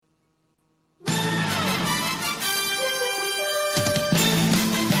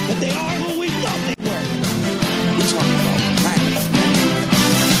They are who we thought they were. We're talking about practice.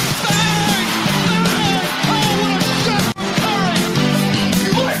 Oh, what a shot from Curry!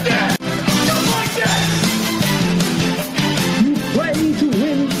 You like that? You like that? You play to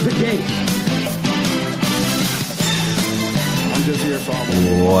win the game. I'm just here for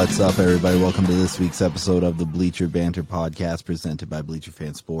What's up, everybody? Welcome to this week's episode of the Bleacher Banter podcast presented by Bleacher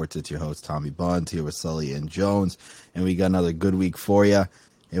Fan Sports. It's your host, Tommy Bunt, here with Sully and Jones, and we got another good week for you.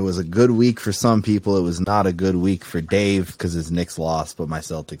 It was a good week for some people. It was not a good week for Dave because his Knicks lost, but my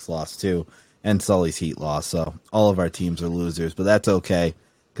Celtics lost too, and Sully's Heat lost, so all of our teams are losers, but that's okay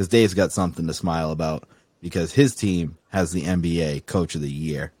because Dave's got something to smile about because his team has the NBA Coach of the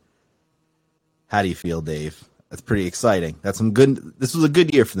Year. How do you feel, Dave? That's pretty exciting. That's some good. This was a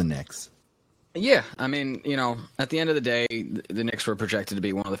good year for the Knicks. Yeah, I mean, you know, at the end of the day, the Knicks were projected to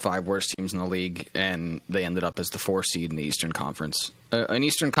be one of the 5 worst teams in the league, and they ended up as the 4th seed in the Eastern Conference. An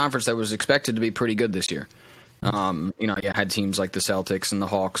Eastern Conference that was expected to be pretty good this year. You know, you had teams like the Celtics and the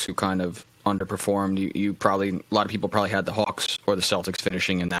Hawks who kind of underperformed. You probably, a lot of people probably had the Hawks or the Celtics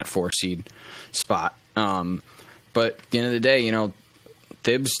finishing in that 4th seed spot. But at the end of the day, you know,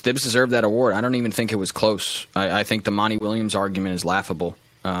 Thibs deserved that award. I don't even think it was close. I think the Monty Williams argument is laughable.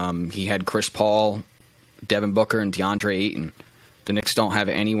 He had Chris Paul, Devin Booker, and DeAndre Ayton. The Knicks don't have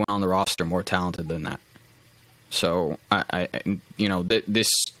anyone on the roster more talented than that. So, you know,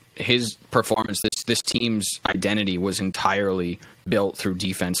 his performance, this team's identity was entirely built through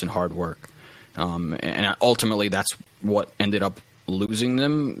defense and hard work. And ultimately, that's what ended up losing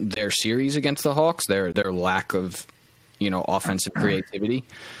them their series against the Hawks. Their lack of, you know, offensive creativity.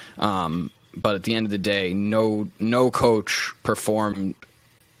 But at the end of the day, no coach performed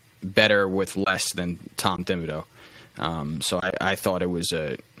better with less than Tom Thibodeau. So I thought it was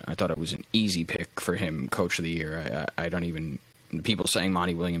an easy pick for him, Coach of the Year. I don't even, people saying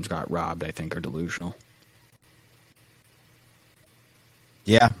Monty Williams got robbed, I think, are delusional.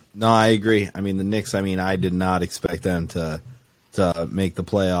 Yeah, no, I agree. I mean, the Knicks, I did not expect them to make the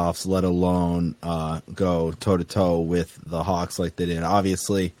playoffs, let alone go toe-to-toe with the Hawks like they did.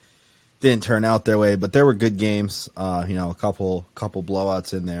 Obviously, didn't turn out their way, but there were good games, you know, a couple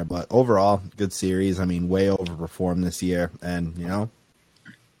blowouts in there. But overall, good series. I mean, way overperformed this year. And, you know,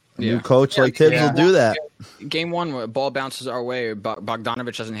 new coach like Thibs will do that. Game 1, ball bounces our way.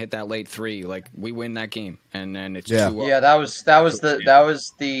 Bogdanovich doesn't hit that late 3. Like, we win that game. And then it's 2-0. Yeah, that was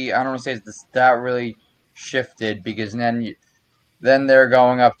the I don't want to say this, that really shifted because then they're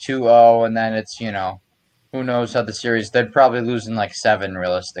going up 2-0, and then it's, you know, who knows how the series, they'd probably lose in like 7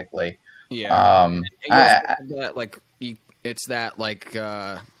 realistically. Yeah. I don't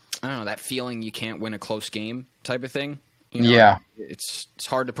know, that feeling you can't win a close game type of thing. You know, yeah. It's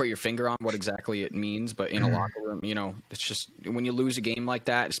hard to put your finger on what exactly it means, but in a locker room, you know, it's just when you lose a game like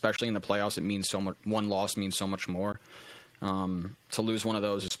that, especially in the playoffs, it means so much. One loss means so much more. To lose one of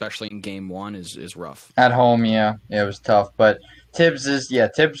those, especially in game 1, is rough. At home, yeah, it was tough. But Thibs was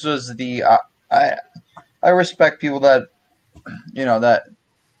the I respect people that, you know, that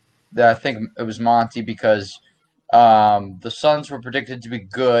I think it was Monty because the Suns were predicted to be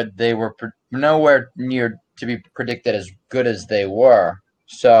good. They were nowhere near to be predicted as good as they were.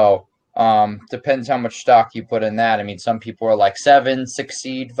 So depends how much stock you put in that. I mean, some people are like 7, 6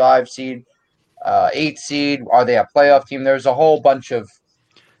 seed, 5 seed, 8 seed. Are they a playoff team? There's a whole bunch of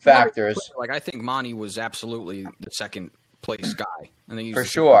factors. Like, I think Monty was absolutely the second place guy. I think for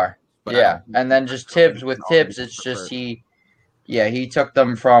sure. Yeah, and then just Thibs. With Thibs, it's just he took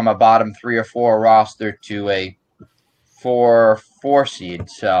them from a bottom 3 or 4 roster to a 4 seed.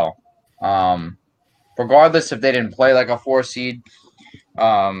 So, regardless if they didn't play like a 4 seed,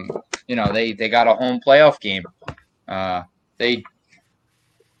 you know, they got a home playoff game. They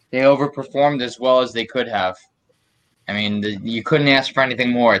overperformed as well as they could have. I mean, you couldn't ask for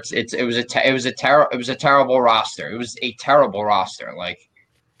anything more. It was a terrible roster. It was a terrible roster. Like,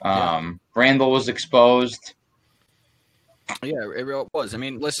 Randall was exposed. Yeah, it was. I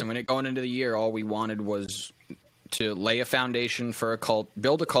mean, listen, when going into the year, all we wanted was to lay a foundation for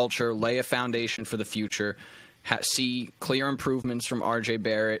build a culture, lay a foundation for the future, see clear improvements from R.J.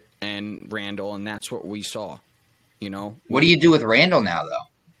 Barrett and Randall, and that's what we saw. You know, what do you do with Randall now, though?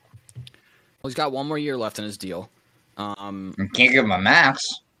 Well, he's got 1 more year left in his deal. You can't give him a max.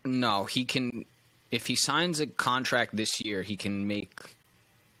 No, he can. If he signs a contract this year, he can make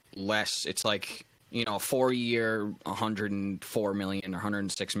less. It's like, you know, a 4-year, $104 million or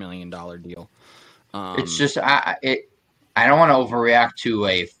 $106 million deal. It's just I don't want to overreact to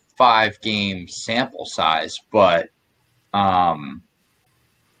a 5-game sample size, but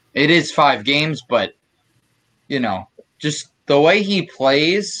it is 5 games. But you know, just the way he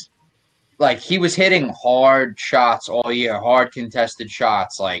plays, like he was hitting hard shots all year, hard contested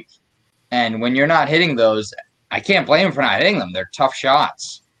shots, like, and when you're not hitting those, I can't blame him for not hitting them. They're tough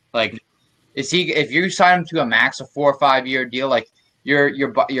shots. Like, if you sign him to a max of 4 or 5 year deal, like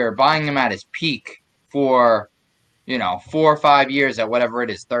you're buying him at his peak for, 4 or 5 years at whatever it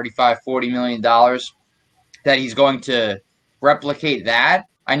is, $35-40 million, that he's going to replicate that.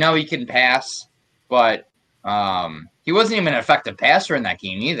 I know he can pass, but he wasn't even an effective passer in that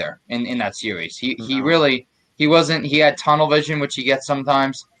game either. In that series, he wasn't. He had tunnel vision, which he gets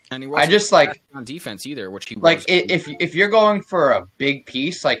sometimes. And he wasn't on defense either, which he like was. If you're going for a big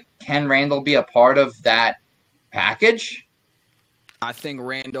piece, like, can Randall be a part of that package? I think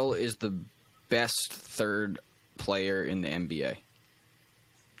Randall is the best third player in the NBA.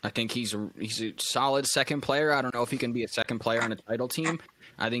 I think he's a solid second player. I don't know if he can be a second player on a title team.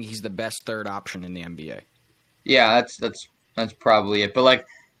 I think he's the best third option in the NBA. Yeah, that's probably it. But like,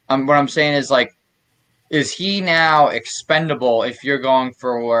 what I'm saying is, like, is he now expendable if you're going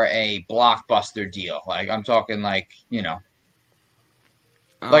for a blockbuster deal? Like, I'm talking, like,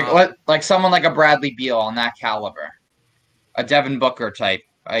 like someone like a Bradley Beal on that caliber, a Devin Booker type,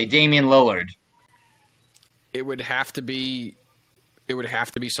 a Damian Lillard. It would have to be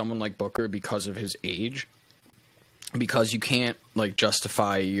someone like Booker because of his age. Because you can't, like,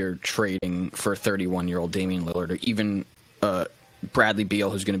 justify your trading for a 31-year-old Damian Lillard or even Bradley Beal,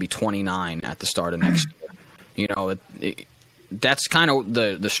 who's going to be 29 at the start of next year. That's kind of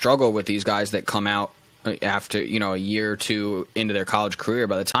the struggle with these guys that come out after, a year or two into their college career.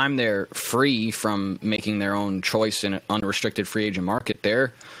 By the time they're free from making their own choice in an unrestricted free agent market,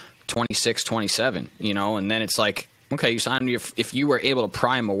 they're 26, 27, and then it's like, okay, you signed if you were able to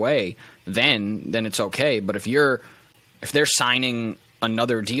pry them away, then it's okay. But if they're signing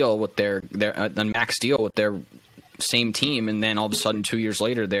another deal with their a max deal with their same team, and then all of a sudden 2 years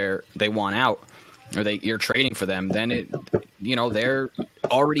later they want out, or you're trading for them, then they're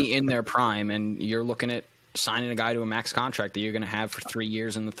already in their prime, and you're looking at signing a guy to a max contract that you're going to have for 3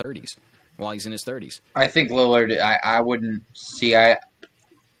 years in the 30s while he's in his 30s. I think Lillard, I wouldn't see. I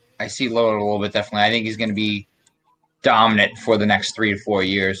see Lillard a little bit definitely. I think he's going to be dominant for the next 3 to 4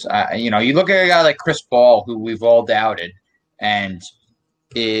 years. You look at a guy like Chris Paul, who we've all doubted, and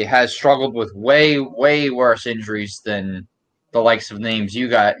he has struggled with way, way worse injuries than the likes of names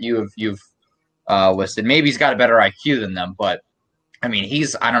you've listed. Maybe he's got a better IQ than them, but I mean,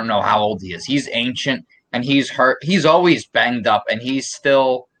 I don't know how old he is. He's ancient, and he's hurt. He's always banged up, and he's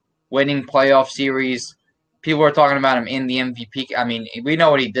still winning playoff series. People are talking about him in the MVP. I mean, we know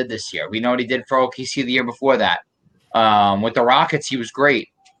what he did this year. We know what he did for OKC the year before that. With the Rockets, he was great.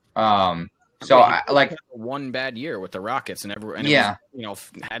 One bad year with the Rockets, and everyone, he had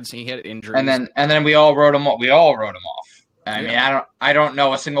injuries, and then we all wrote him off. I mean, I don't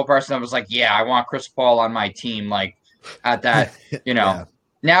know a single person that was like, yeah, I want Chris Paul on my team. Like, at that, Yeah.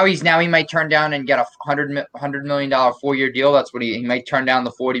 Now he might turn down and get a $100 million 4-year deal. That's what he might turn down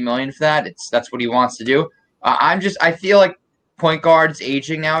the $40 million for that. That's what he wants to do. I feel like point guards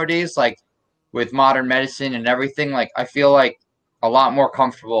aging nowadays, like with modern medicine and everything, like I feel like a lot more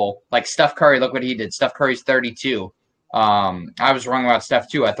comfortable. Like Steph Curry, look what he did. Steph Curry's 32. I was wrong about Steph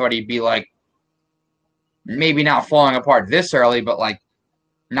too. I thought he'd be like maybe not falling apart this early, but like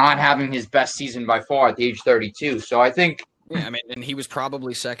not having his best season by far at the age 32. So I think. Yeah, I mean, and he was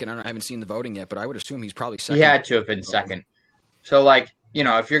probably second. I haven't seen the voting yet, but I would assume he's probably second. He had to have been second. So, like,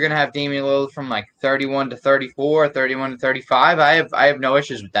 if you're going to have Damian Lillard from like 31 to 34, 31 to 35, I have no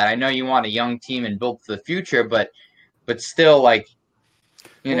issues with that. I know you want a young team and build for the future, but still, like,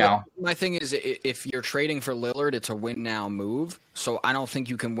 My thing is, if you're trading for Lillard, it's a win now move. So I don't think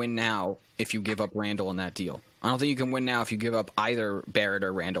you can win now if you give up Randall in that deal. I don't think you can win now if you give up either Barrett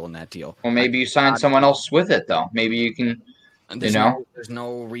or Randall in that deal. Well, maybe you sign someone else with it, though. Maybe you can, there's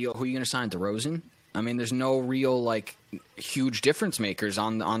no real – who are you going to sign, DeRozan? I mean, there's no real, like, huge difference makers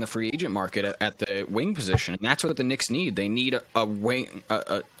on the free agent market at the wing position. And that's what the Knicks need. They need a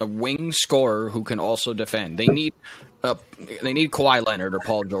wing scorer who can also defend. They need Kawhi Leonard or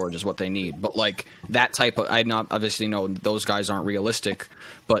Paul George is what they need. But, like, that type of – I obviously know those guys aren't realistic,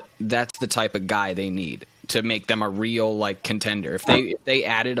 but that's the type of guy they need to make them a real, like, contender. If they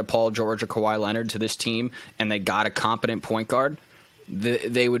added a Paul George or Kawhi Leonard to this team and they got a competent point guard,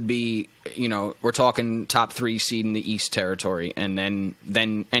 they would be, we're talking top 3 seed in the East territory, and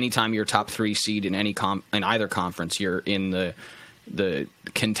then anytime you're top 3 seed in in either conference, you're in the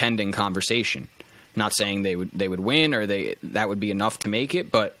contending conversation. Not saying they would win or that would be enough to make it,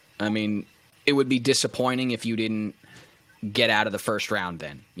 but I mean, it would be disappointing if you didn't get out of the first round.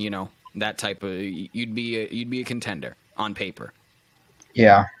 Then that type of you'd be a contender on paper.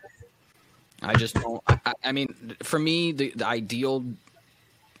 Yeah. I just don't. I mean, for me, the ideal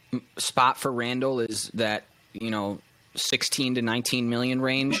spot for Randall is that 16 to 19 million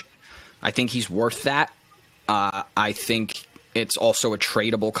range. I think he's worth that. I think it's also a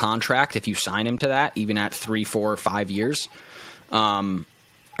tradable contract if you sign him to that, even at 3, 4, or 5 years. I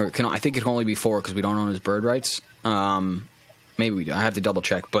think it can only be 4 because we don't own his bird rights. Maybe we do. I have to double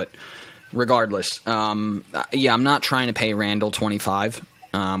check, but regardless, I'm not trying to pay Randall 25,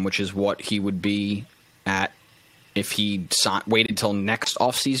 which is what he would be at if he waited till next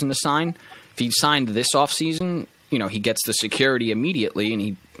offseason to sign. If he signed this offseason, he gets the security immediately,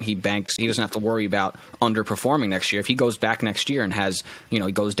 and he banks. He doesn't have to worry about underperforming next year. If he goes back next year and has, he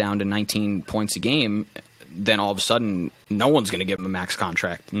goes down to 19 points a game, then all of a sudden no one's going to give him a max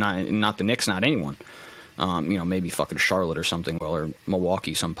contract. Not the Knicks, not anyone. Maybe fucking Charlotte or something, or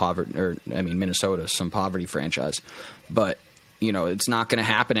Milwaukee, Minnesota, some poverty franchise. But it's not going to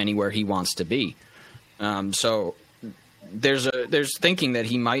happen anywhere he wants to be. So there's thinking that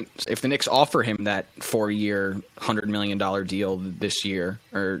he might, if the Knicks offer him that 4-year, $100 million deal this year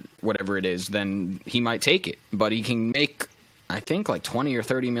or whatever it is, then he might take it. But he can make, I think, like 20 or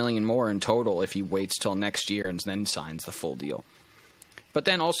 30 million more in total if he waits till next year and then signs the full deal. But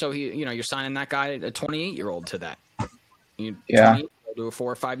then also, you're signing that guy, a 28-year-old, to that. To a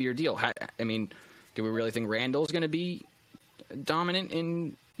 4 or 5 year deal. I mean, do we really think Randall's going to be dominant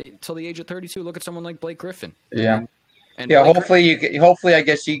until the age of 32? Look at someone like Blake Griffin. Yeah. And hopefully, I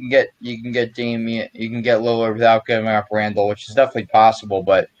guess you can get Damian, you can get Lillard without giving up Randall, which is definitely possible.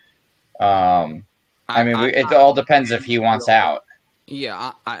 But it all depends if he wants out.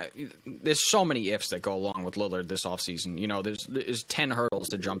 Yeah, there's so many ifs that go along with Lillard this offseason. There's 10 hurdles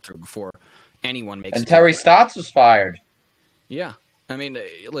to jump through before anyone makes. And Terry Stotts was fired. Yeah, I mean,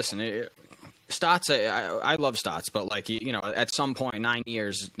 listen, Stotts. I love Stotts, but at some point, 9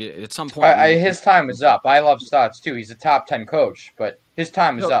 years, at some point, his time is up. I love Stotts too. He's a top 10 coach, but his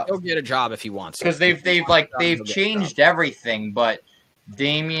time is up. He'll get a job if he wants. Because they've changed everything, but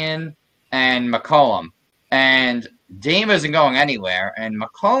Damian and McCollum, and Dame isn't going anywhere, and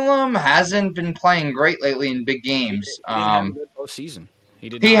McCollum hasn't been playing great lately in big games. He didn't have a good postseason.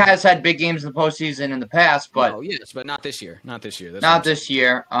 He has had big games in the postseason in the past, but yes, but not this year. Not this year.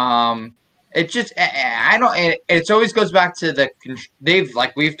 It just it always goes back to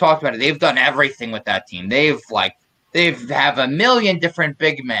we've talked about it. They've done everything with that team. They have a million different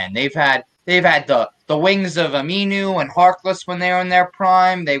big men. They've had the wings of Aminu and Harkless when they were in their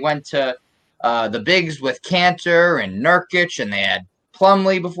prime. They went to the bigs with Cantor and Nurkic, and they had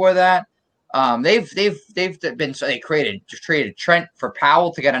Plumlee before that. They traded Trent for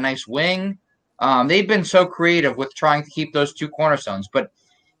Powell to get a nice wing. They've been so creative with trying to keep those two cornerstones. But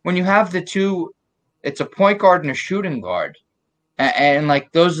when you have the two, it's a point guard and a shooting guard, and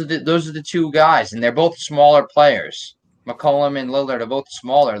those are the two guys, and they're both smaller players. McCollum and Lillard are both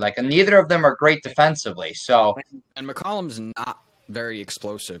smaller, and neither of them are great defensively. So, and McCollum's not very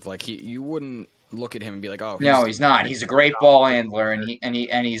explosive. You wouldn't look at him and be like, "Oh, no, he's not. He's a great ball handler, and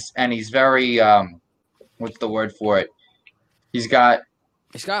he's very what's the word for it? He's got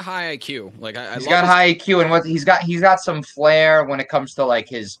high IQ. He's got high IQ, and he's got some flair when it comes to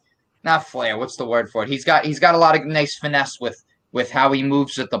his, not flair. What's the word for it? He's got a lot of nice finesse with how he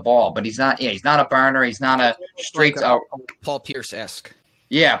moves with the ball, but he's not a burner. He's not a straight Paul Pierce-esque.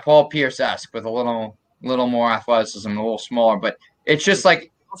 Yeah, Paul Pierce-esque with a little more athleticism, a little smaller, but it's just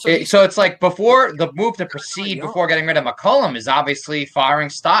so it's before the move to proceed before getting rid of McCollum is obviously firing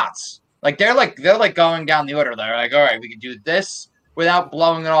Stotts. They're going down the order. They're all right, we can do this without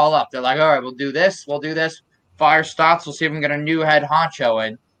blowing it all up. They're all right, we'll do this. Fire Stotts. We'll see if we can get a new head honcho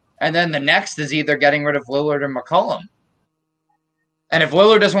in. And then the next is either getting rid of Lillard or McCollum. And if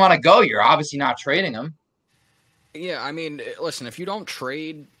Lillard doesn't want to go, you're obviously not trading him. Yeah, I mean, listen, if you don't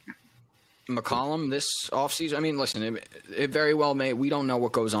trade McCollum this offseason, I mean, listen, it very well may. We don't know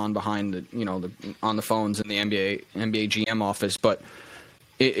what goes on behind on the phones in the NBA GM office, but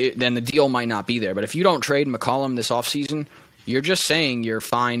then the deal might not be there. But if you don't trade McCollum this offseason, you're just saying you're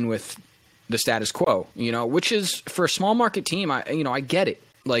fine with the status quo, which is for a small market team. I get it.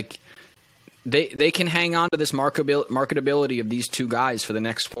 They can hang on to this marketability of these two guys for the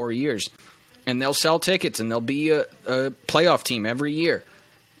next 4 years, and they'll sell tickets, and they'll be a playoff team every year.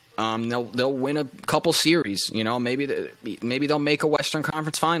 They'll win a couple series. Maybe they'll make a Western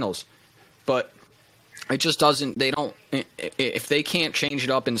Conference Finals, but it just doesn't. They don't. If they can't change it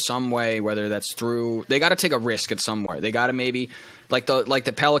up in some way, whether that's through, they got to take a risk at somewhere. They got to maybe like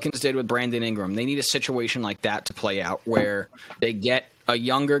the Pelicans did with Brandon Ingram. They need a situation like that to play out where they get a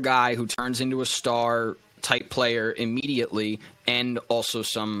younger guy who turns into a star type player immediately, and also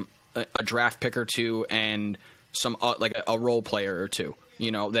some a draft pick or two and some like a role player or two,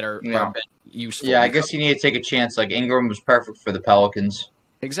 that are useful. Yeah, I guess you need to take a chance. Like Ingram was perfect for the Pelicans.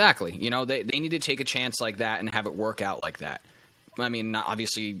 Exactly. They need to take a chance like that and have it work out like that. I mean,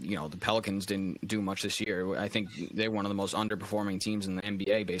 obviously, the Pelicans didn't do much this year. I think they're one of the most underperforming teams in the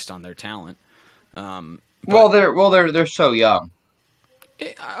NBA based on their talent. They're so young.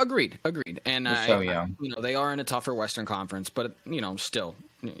 Agreed. And They're so young. They are in a tougher Western Conference, but still,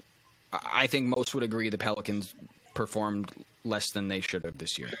 I think most would agree the Pelicans performed less than they should have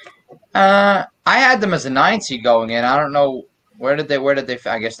this year. I had them as a 9 seed going in. I don't know where did they.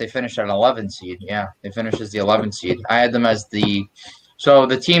 I guess they finished at an 11 seed. Yeah, they finished as the 11 seed. I had them as the. So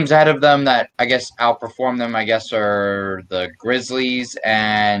the teams ahead of them that I guess outperform them, I guess, are the Grizzlies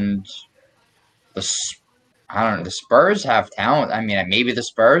and I don't know. The Spurs have talent. I mean, maybe the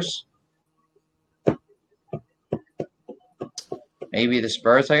Spurs. Maybe the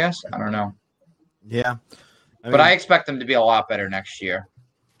Spurs, I guess. I don't know. Yeah. But I expect them to be a lot better next year.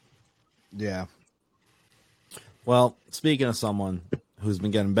 Yeah. Well, speaking of someone who's been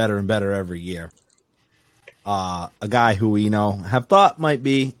getting better and better every year, a guy who we have thought might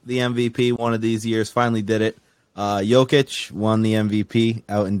be the MVP one of these years finally did it. Jokic won the MVP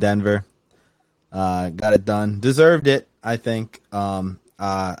out in Denver. Got it done. Deserved it, I think. I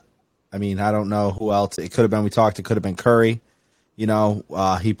don't know who else. It could have been, it could have been Curry.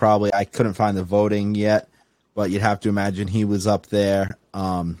 I couldn't find the voting yet, but you'd have to imagine he was up there.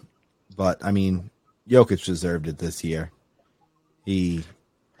 But Jokic deserved it this year.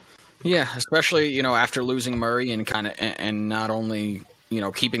 Yeah, especially, after losing Murray and not only,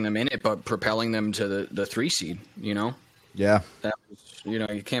 keeping them in it, but propelling them to the 3 seed, Yeah. That was,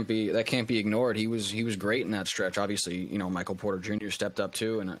 that can't be ignored. He was great in that stretch. Obviously, Michael Porter Jr. stepped up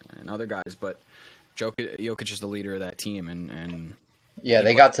too and other guys, but Jokic is the leader of that team and yeah,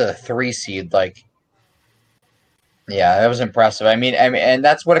 they got to the 3 seed yeah, that was impressive. I mean, and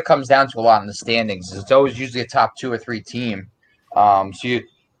that's what it comes down to a lot in the standings. It's always usually a top 2 or 3 team. So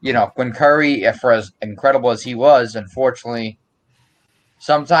when Curry, for as incredible as he was, unfortunately,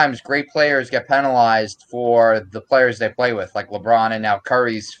 sometimes great players get penalized for the players they play with, like LeBron, and now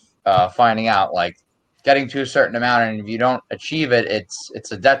Curry's finding out, like getting to a certain amount, and if you don't achieve it,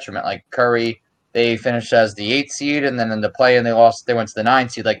 it's a detriment. Like Curry, they finished as the 8th seed, and then in the play-in they went to the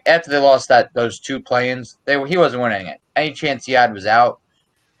 9th seed. Like after they lost those 2 play-ins, he wasn't winning it. Any chance he had was out,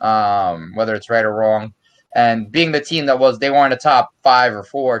 whether it's right or wrong. And being the team they weren't a top 5 or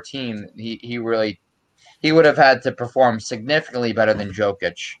 4 team, he would have had to perform significantly better than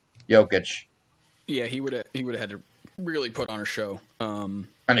Jokic. Yeah, he would have had to really put on a show. And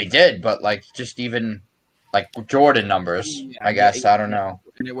he did, but just even Jordan numbers, I guess. I don't know.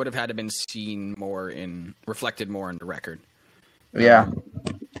 And it would have had to been seen reflected more in the record. Yeah.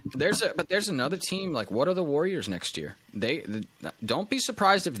 There's another team. What are the Warriors next year? Don't be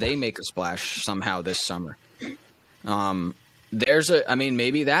surprised if they make a splash somehow this summer.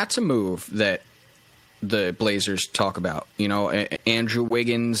 Maybe that's a move that the Blazers talk about. Andrew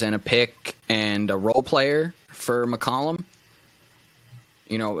Wiggins and a pick and a role player for McCollum.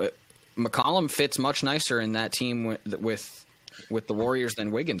 McCollum fits much nicer in that team with the Warriors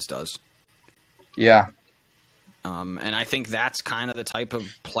than Wiggins does. Yeah. And I think that's kind of the type of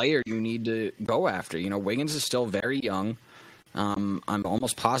player you need to go after. Wiggins is still very young. I'm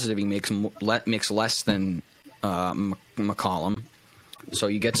almost positive he makes less than McCollum. So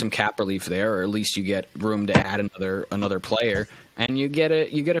you get some cap relief there, or at least you get room to add another player, and you get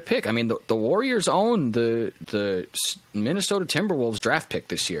a pick. I mean, the Warriors own the Minnesota Timberwolves draft pick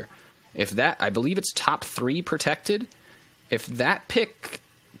this year. I believe it's top 3 protected. If that pick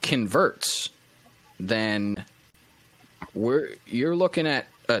converts, then you're looking at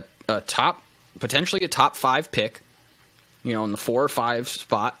potentially a top 5 pick, in the 4 or 5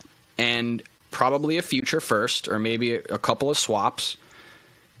 spot, and probably a future first, or maybe a couple of swaps,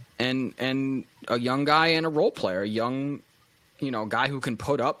 and a young guy and a role player, a young, guy who can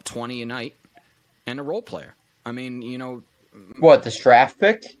put up 20 a night, and a role player. I mean, what, this draft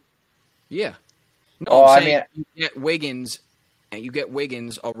pick? Yeah. No, Oh, you get Wiggins,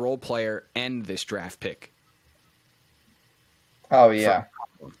 a role player, and this draft pick. Oh yeah.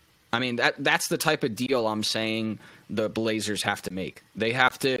 I mean, that's the type of deal I'm saying the Blazers have to make. They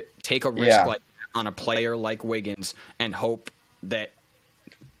have to take a risk on a player like Wiggins and hope that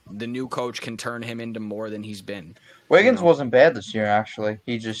the new coach can turn him into more than he's been. Wiggins wasn't bad this year, actually.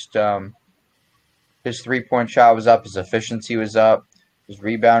 He just his 3-point shot was up, his efficiency was up, his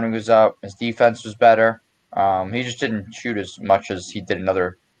rebounding was up, his defense was better. He just didn't shoot as much as he did in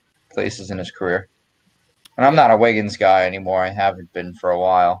other places in his career. And I'm not a Wiggins guy anymore. I haven't been for a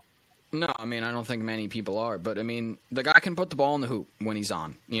while. No, I mean I don't think many people are, but I mean the guy can put the ball in the hoop when he's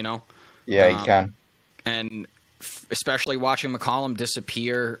on, you know. Yeah, he can. And especially watching McCollum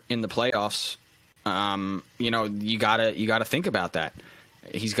disappear in the playoffs, you know, you gotta think about that.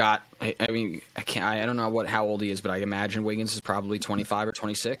 He's got. I mean, I don't know how old he is, but I imagine Wiggins is probably 25 or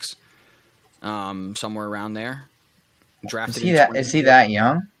 26, somewhere around there. Drafted. Is he that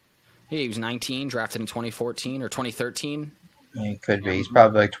young? He was 19, drafted in 2014 or 2013. Yeah, he could be. He's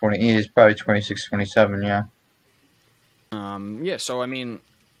probably like 20. He's probably 26, 27. Yeah. Yeah. So I mean,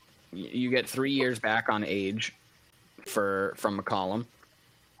 you get 3 years back on age from McCollum.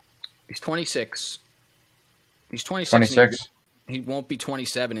 He's 26. He's 26. 26. He won't be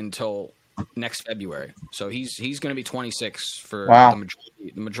 27 until next February. So he's going to be 26 for the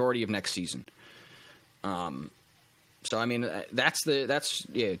majority of next season. So I mean that's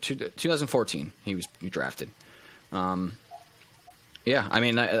 2014 he drafted. Yeah, I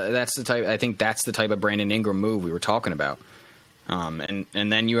mean that's the type. I think that's the type of Brandon Ingram move we were talking about. And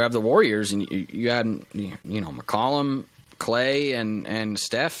then you have the Warriors, and you had McCollum, Clay, and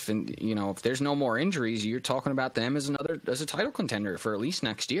Steph, and you know if there's no more injuries, you're talking about them as a title contender for at least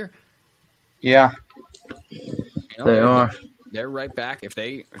next year. Yeah, they are. They're right back if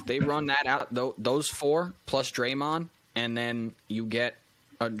they run that out. Those four plus Draymond, and then you get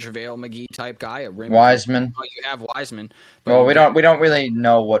a JaVale McGee type guy, a rim Wiseman. Oh, you have Wiseman. Well, we don't really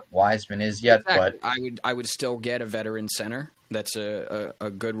know what Wiseman is yet, exactly. but I would still get a veteran center that's a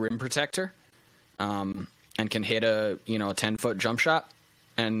good rim protector, and can hit a 10-foot jump shot,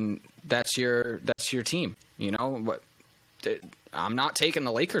 and that's your team. You know what? I'm not taking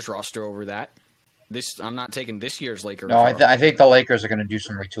the Lakers roster over that. I'm not taking this year's Lakers. No, I think the Lakers are going to do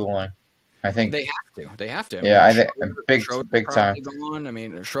some retooling. I think they have to. They have to. Yeah, I think big time. Gone. I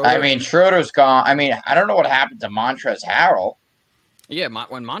mean, Schroeder's gone. I mean, I don't know what happened to Montrezl Harrell. Yeah,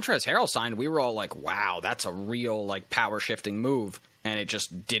 when Montrezl Harrell signed, we were all like, "Wow, that's a real power shifting move," and it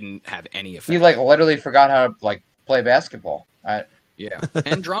just didn't have any effect. He literally forgot how to play basketball. Yeah,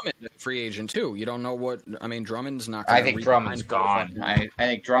 and Drummond, free agent too. You don't know what. I mean, Drummond's not. I think Drummond's gone. I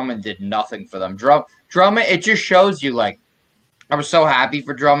think Drummond did nothing for them. Drummond, it just shows you I was so happy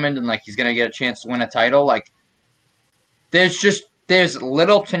for Drummond and he's gonna get a chance to win a title. There's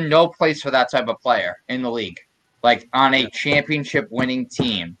little to no place for that type of player in the league. On a championship winning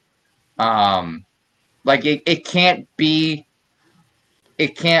team, it can't be.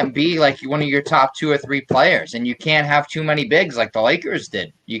 It can't be one of your top 2 or 3 players, and you can't have too many bigs like the Lakers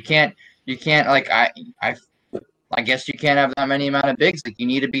did. You can't I guess you can't have that many amount of bigs. You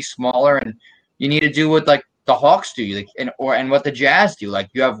need to be smaller, and you need to do what the Hawks do, and what the Jazz do.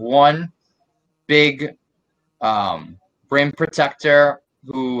 You have one big rim protector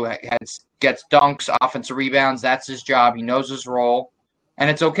who gets dunks, offensive rebounds. That's his job. He knows his role,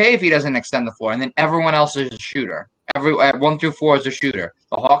 and it's okay if he doesn't extend the floor. And then everyone else is a shooter. 1 through 4 is a shooter.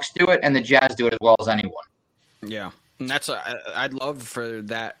 The Hawks do it, and the Jazz do it as well as anyone. Yeah, and I'd love for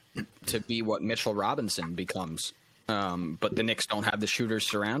that to be what Mitchell Robinson becomes. But the Knicks don't have the shooters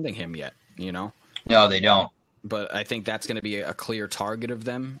surrounding him yet. No, they don't. But I think that's going to be a clear target of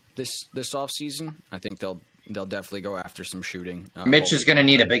them this offseason. I think they'll definitely go after some shooting. Mitch is going to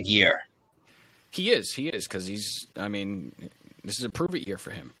need a big year. He is because this is a prove-it year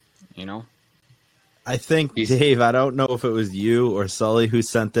for him. I think, Dave, I don't know if it was you or Sully who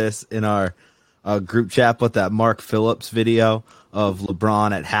sent this in our group chat, but that Mark Phillips video of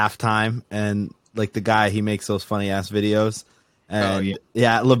LeBron at halftime, and the guy, he makes those funny-ass videos. And,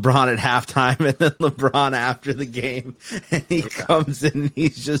 LeBron at halftime, and then LeBron after the game, and he comes in and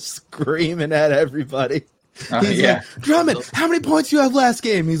he's just screaming at everybody. He's like, Drummond, how many points do you have last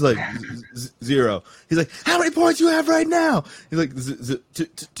game? He's like, 0. He's like, how many points do you have right now? He's like,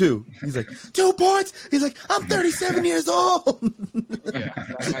 2. He's like, 2 points? He's like, I'm 37 years old.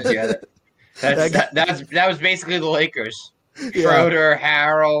 That was basically the Lakers. Schroeder,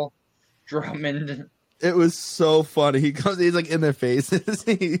 Harrell, Drummond. It was so funny. He's in their faces.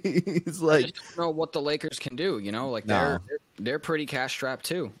 He's like, I just don't know what the Lakers can do. They're pretty cash strapped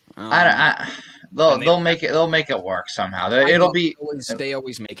too. They'll make it work somehow. They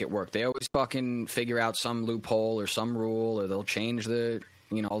always make it work. They always fucking figure out some loophole or some rule, or they'll change the.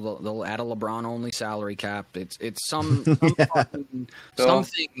 They'll add a LeBron only salary cap. It's something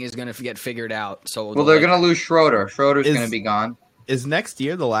is going to get figured out. So they're going to lose Schroeder. Schroeder's going to be gone. Is next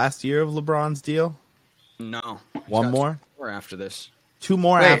year the last year of LeBron's deal? No. One more? 2 more after this. 2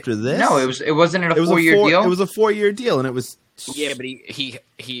 more after this? No, it wasn't a 4-year deal. It was a 4-year deal, and it was. Yeah, but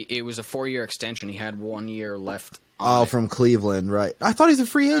it was a 4-year extension. He had 1 year left. From Cleveland, right? I thought he was a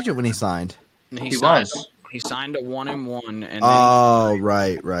free agent when he signed. He was. He signed a 1-1, and then Oh,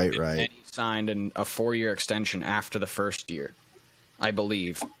 right. and he signed a 4-year extension after the first year, I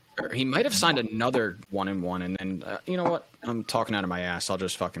believe. Or he might have signed another 1-1, and then you know what? I'm talking out of my ass. I'll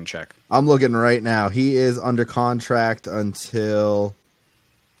just fucking check. I'm looking right now. He is under contract until.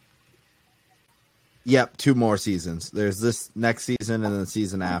 Yep, 2 more seasons. There's this next season and then the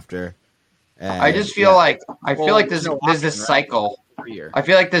season after. And, I just feel like there's no this option, cycle. right? 3 year. I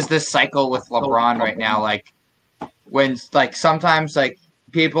feel like there's this cycle with LeBron right now. Like when like sometimes like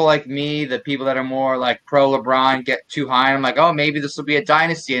people like me, the people that are more like pro LeBron get too high. And I'm like, oh, maybe this will be a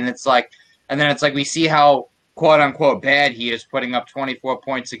dynasty, and it's like, and then it's like we see how quote unquote bad he is, putting up 24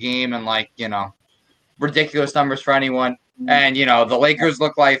 points a game and like ridiculous numbers for anyone. And the Lakers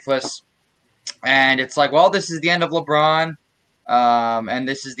look lifeless, and it's like, well, this is the end of LeBron. And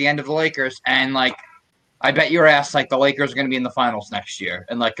this is the end of the Lakers. And, like, I bet your ass, like, the Lakers are going to be in the finals next year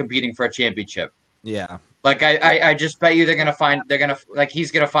and, like, competing for a championship. Yeah. Like, I just bet you he's going to find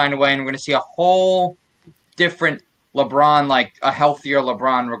a way, and we're going to see a whole different LeBron, like, a healthier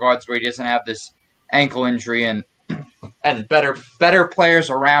LeBron in regards where he doesn't have this ankle injury and better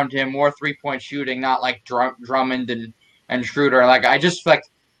players around him, more three-point shooting, not like Drummond and Schroeder. Like, I just, like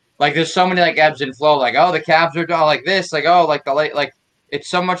there's so many like ebbs and flow. Like, oh, the Cavs are like this. Like, oh, like the late, like it's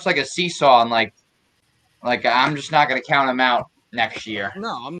so much like a seesaw. And like I'm just not gonna count him out next year.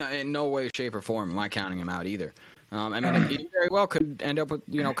 No, I'm not in no way, shape, or form am I counting him out either. I mean, he very well could end up with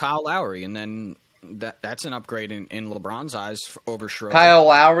Kyle Lowry, and then that's an upgrade in LeBron's eyes over Schroeder. Kyle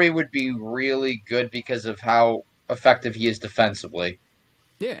Lowry would be really good because of how effective he is defensively.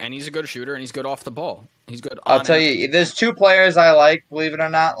 Yeah, and he's a good shooter, and he's good off the ball. He's good. I'll tell you, there's 2 players I like, believe it or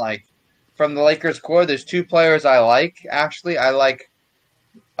not. Like from the Lakers core, there's 2 players I like. Actually, I like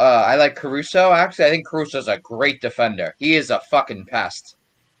Caruso. Actually, I think Caruso's a great defender. He is a fucking pest.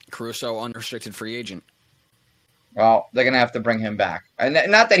 Caruso, unrestricted free agent. Well, they're gonna have to bring him back, and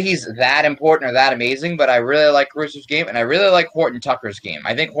not that he's that important or that amazing, but I really like Caruso's game, and I really like Horton Tucker's game.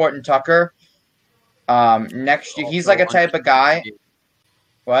 I think Horton Tucker, next year, he's like a type of guy.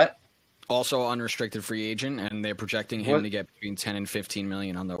 What? Also unrestricted free agent, and they're projecting him to get between 10 and 15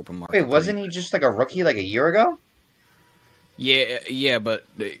 million on the open market. Wait, wasn't he just like a rookie like a year ago? Yeah, but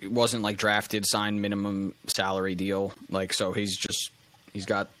it wasn't like drafted, signed minimum salary deal. Like, so he's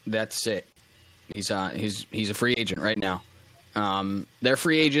got that's it. He's a free agent right now. Their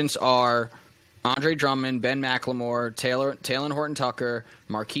free agents are Andre Drummond, Ben McLemore, Taylor Horton Tucker,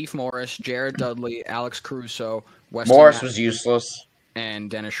 Markieff Morris, Jared Dudley, Alex Caruso, Weston Morris was useless, and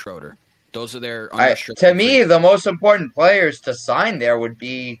Dennis Schroeder. Those are their to me, the most important players to sign there would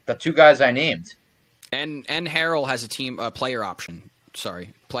be the 2 guys I named. And Harrell has a player option.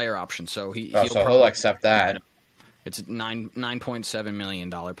 Player option. So he'll accept that. It's a $9.7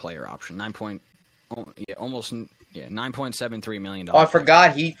 million player option. $9.73 million. Oh, I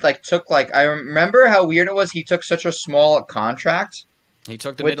forgot he took I remember how weird it was. He took such a small contract. He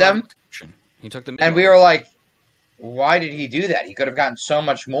took the with them. He took the and we were like, why did he do that? He could have gotten so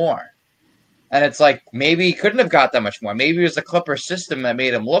much more. And it's like, maybe he couldn't have got that much more. Maybe it was the Clipper system that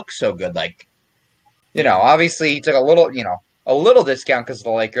made him look so good. Like, obviously he took a little discount because of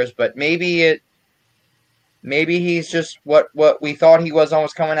the Lakers, but maybe he's just what we thought he was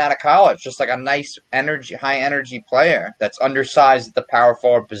almost coming out of college, just like a nice high energy player that's undersized at the power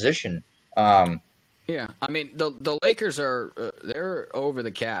forward position. Yeah, I mean the Lakers are they're over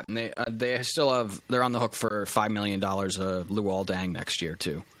the cap, and they still they're on the hook for $5 million of Luol Deng next year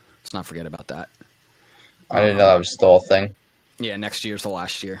too. Let's not forget about that. I didn't know that was still a thing. Yeah, next year's the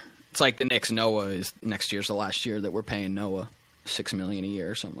last year. It's like the Knicks. Noah is next year's the last year that we're paying Noah $6 million a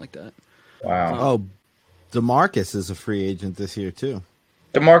year or something like that. Wow. Oh, DeMarcus is a free agent this year too.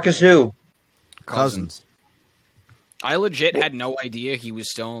 DeMarcus who? Cousins. I legit had no idea he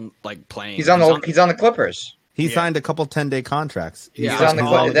was still playing. He's on the Clippers. He signed a couple 10-day contracts. He's on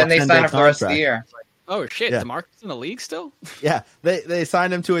the then they signed him for the rest of the year. Oh shit! Yeah. DeMarcus in the league still? Yeah, they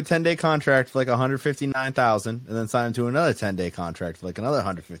signed him to a 10-day contract for $159,000, and then signed him to another 10-day contract for another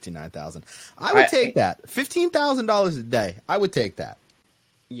 $159,000. I would take that. $15,000 a day. I would take that.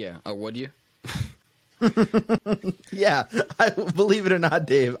 Yeah. Oh, would you? Yeah, believe it or not,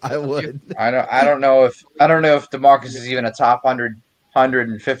 Dave, I would. I don't know if DeMarcus is even a top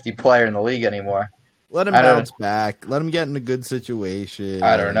 150 player in the league anymore. Let him bounce back. Let him get in a good situation.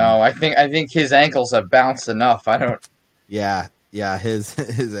 I don't know. I think his ankles have bounced enough. I don't. Yeah.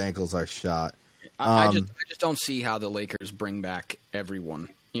 His ankles are shot. I just don't see how the Lakers bring back everyone.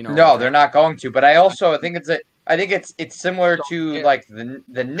 No, they're not going to. But I think it's similar to like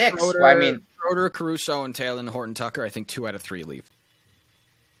the Knicks. Schroeder, Caruso, and Taylor and Horton Tucker. I think 2 out of 3 leave.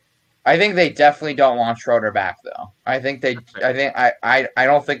 I think they definitely don't want Schroeder back, though. I don't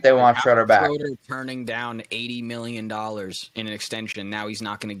think they want Schroeder back. Schroeder turning down $80 million in an extension. Now he's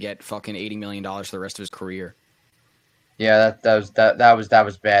not going to get fucking $80 million for the rest of his career. Yeah, that was bad.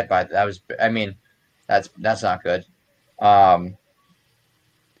 That's not good. I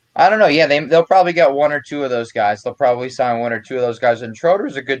don't know. Yeah, they'll probably get one or two of those guys. They'll probably sign one or two of those guys. And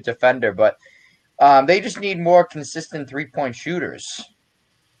Schroeder's a good defender, but they just need more consistent 3-point shooters.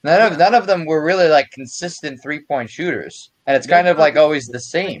 None of them were really like consistent 3-point shooters, and it's kind of like always the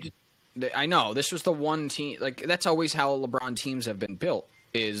same. I know this was the one team. Like that's always how LeBron teams have been built.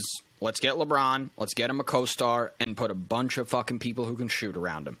 Is let's get LeBron, let's get him a co-star, and put a bunch of fucking people who can shoot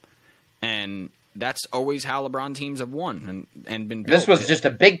around him, and that's always how LeBron teams have won and been built. This was just a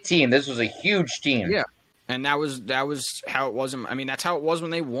big team. This was a huge team. Yeah, and that was how it was. I mean, that's how it was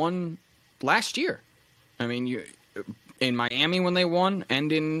when they won last year. I mean, in Miami when they won,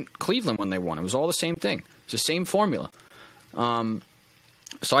 and in Cleveland when they won, it was all the same thing. It's the same formula.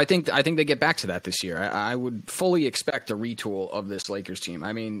 So I think they get back to that this year. I would fully expect a retool of this Lakers team.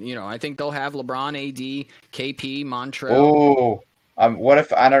 I mean, I think they'll have LeBron, AD, KP, Montrezl. Oh, what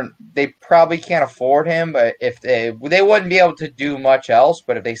if they probably can't afford him, but if they wouldn't be able to do much else.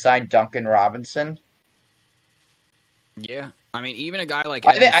 But if they sign Duncan Robinson, yeah, I mean, even a guy like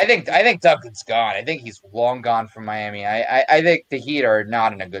I think Duncan's gone. I think he's long gone from Miami. I think the Heat are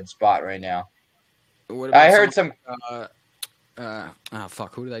not in a good spot right now. I heard some.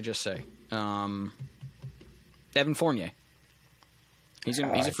 Who did I just say? Evan Fournier. He's a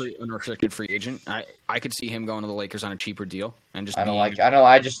unrestricted free agent. I could see him going to the Lakers on a cheaper deal and just. I don't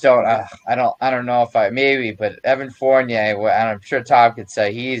know if but Evan Fournier. I'm sure Tom could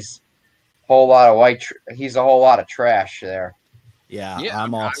say he's a whole lot of trash there. Yeah,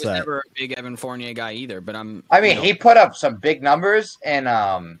 I'm all I set. was never a big Evan Fournier guy either, but he put up some big numbers in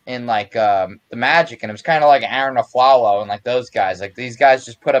the Magic, and it was kind of like Aaron Aflalo and like those guys. Like these guys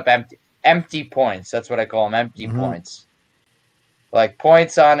just put up empty points. That's what I call them, empty points. Like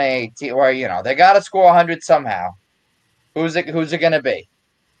points on a team where they got to score 100 somehow. Who's it going to be?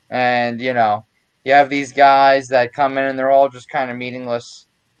 And you have these guys that come in and they're all just kind of meaningless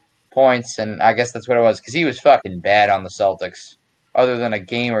points, and I guess that's what it was because he was fucking bad on the Celtics. Other than a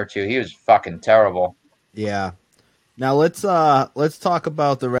game or two, he was fucking terrible. Yeah. Now let's talk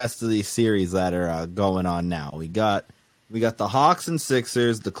about the rest of these series that are going on now. We got the Hawks and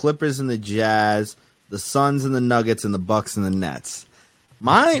Sixers, the Clippers and the Jazz, the Suns and the Nuggets, and the Bucks and the Nets.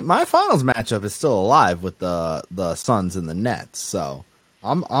 My finals matchup is still alive with the Suns and the Nets. So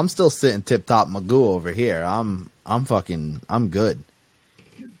I'm still sitting tip top Magoo over here. I'm good.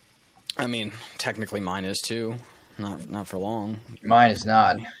 I mean, technically mine is too. Not for long. Mine is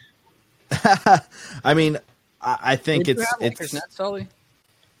not. I mean, I think it's Lakers Nets, Sully?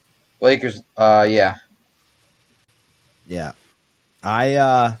 Lakers. Yeah. Yeah.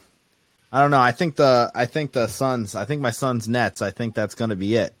 I don't know. I think the Suns. I think my Suns Nets. I think that's going to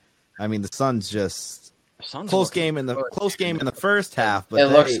be it. I mean, the Suns just close game in the first half,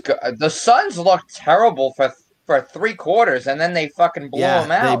 but looks good. The Suns looked terrible for 3 quarters, and then they fucking blew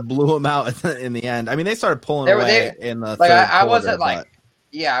them out. They blew them out in the end. I mean, they started pulling away in the third I quarter,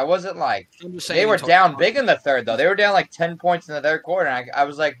 wasn't like they were down big in the third though. They were down like 10 points in the third quarter, and I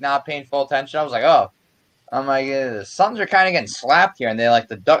was like not paying full attention. I was like, the Suns are kind of getting slapped here, and they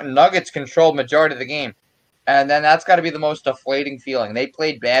the Nuggets controlled majority of the game, and then that's got to be the most deflating feeling. They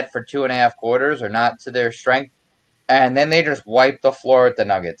played bad for 2.5 quarters, or not to their strength. And then they just wiped the floor at the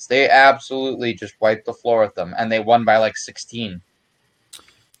Nuggets. They absolutely just wiped the floor at them, and they won by like 16.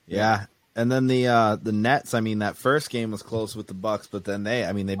 Yeah, and then the Nets. I mean, that first game was close with the Bucks, but then they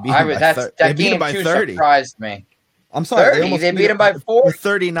beat them by 30. Surprised me. I'm sorry, 30. They beat them by 4.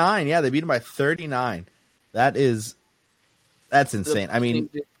 39. Yeah, they beat them by 39. That's insane. I mean,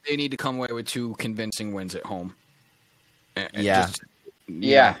 they need to come away with 2 convincing wins at home.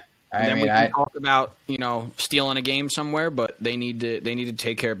 Yeah. And then we can talk about stealing a game somewhere, but they need to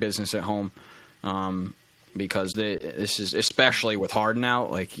take care of business at home, because this is especially with Harden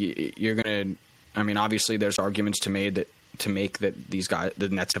out. Like you're gonna, I mean, obviously there's arguments to make that these guys, the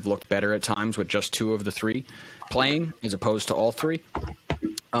Nets have looked better at times with just 2 of the 3 playing as opposed to all 3.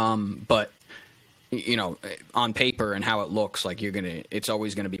 But on paper and how it looks, like it's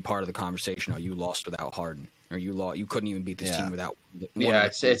always gonna be part of the conversation. Oh, you lost without Harden. Or you couldn't even beat this team without.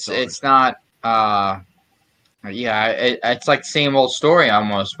 It's not. It's like the same old story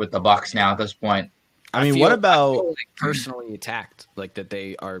almost with the Bucks now at this point. I mean, what about I feel like personally attacked, like that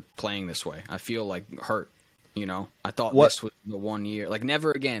they are playing this way? I feel like hurt. I thought this was the 1 year, like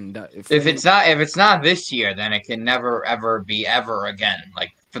never again. If it's not this year, then it can never ever be ever again.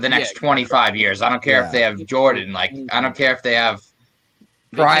 Like for the next Yeah, 25 years. I don't care if they have Jordan. Like, I don't care if they have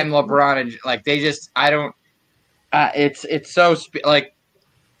prime LeBron. And like, they just, I don't. It's so like,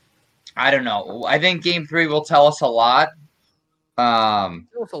 I don't know. I think Game 3 will tell us a lot.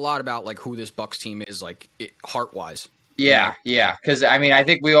 It's a lot about like who this Bucks team is, like heart wise. Yeah. Because I mean, I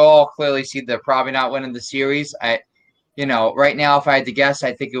think we all clearly see they're probably not winning the series. Right now, if I had to guess,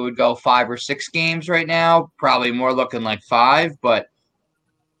 I think it would go 5 or 6 games right now. Probably more looking like 5, but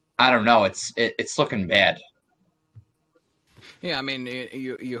I don't know. It's looking bad. Yeah, I mean,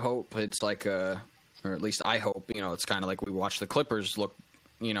 you hope it's like, or at least I hope, it's kind of like we watched the Clippers look,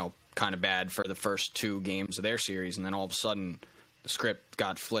 kind of bad for the first 2 games of their series, and then all of a sudden the script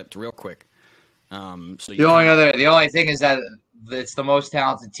got flipped real quick. So the only thing is that it's the most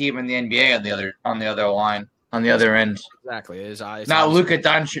talented team in the NBA on the other end. Exactly. His eyes. Not Luka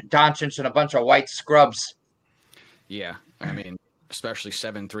Doncic and a bunch of white scrubs. Yeah, I mean, especially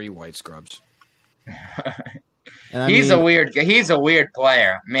 7'3" white scrubs. He's a weird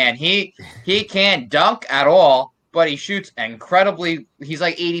player, man. He can't dunk at all, but he shoots incredibly. He's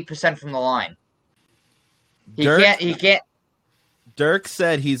like 80% from the line. He can't. Dirk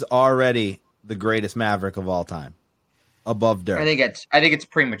said he's already the greatest Maverick of all time, above Dirk. I think it's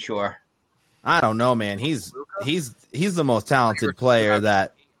premature. I don't know, man. He's the most talented player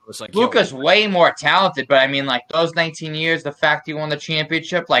that. Like, Luka's way more talented, but I mean, like those 19 years, the fact he won the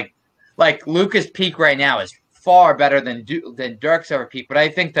championship, like Luka's peak right now is far better than Dirk's ever peak. But I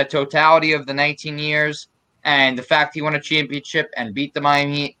think the totality of the 19 years and the fact he won a championship and beat the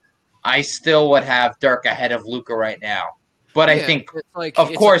Miami Heat, I still would have Dirk ahead of Luka right now. But I think,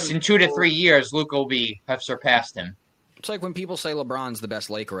 of course, in 2 to 3 years, Luka will have surpassed him. It's like when people say LeBron's the best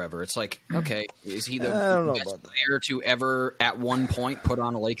Laker ever. It's like, okay, is he the best player to ever at one point put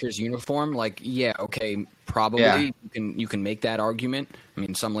on a Lakers uniform? Like, yeah, okay, probably. Yeah. You can make that argument. I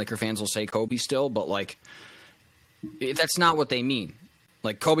mean, some Laker fans will say Kobe still, but like, that's not what they mean.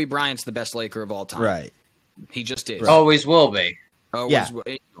 Like, Kobe Bryant's the best Laker of all time. Right. He just is. Right. Always will be.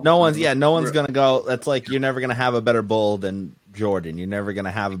 No one's gonna go. That's like you're never gonna have a better Bull than Jordan. You're never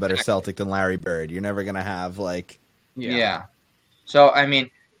gonna have a better Celtic than Larry Bird. You're never gonna have like. Yeah. So I mean,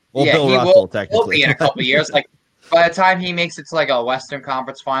 Bill he Russell, will be in a couple of years. Like by the time he makes it to like a Western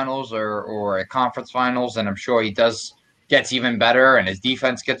Conference Finals or a Conference Finals, and I'm sure he gets even better, and his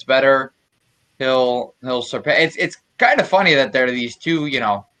defense gets better. He'll surpass. It's kind of funny that there are these two,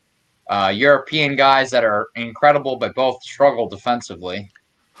 European guys that are incredible, but both struggle defensively.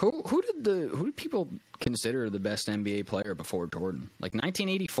 Who did people consider the best NBA player before Jordan? Like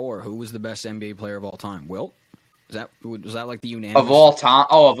 1984, who was the best NBA player of all time? Wilt? Was that like the unanimous of all time?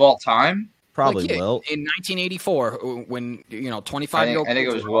 Oh, of all time, probably Wilt. In 1984, when 25-year-old I think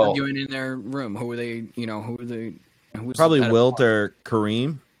it was Wilt arguing in their room. Who were they? Who were they? Probably Wilt or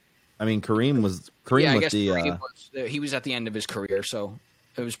Kareem. I mean, Kareem was he was at the end of his career, so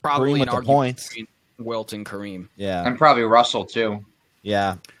it was probably Kareem an argument points. between Wilt and Kareem. Yeah, and probably Russell too.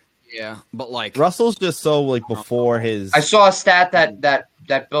 Yeah, but like Russell's just so like before his. I saw a stat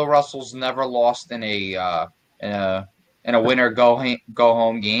that Bill Russell's never lost in a winner go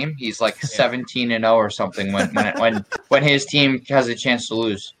home game. He's like 17-0 or something when his team has a chance to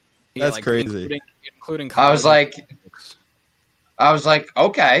lose. That's crazy. Including I was like,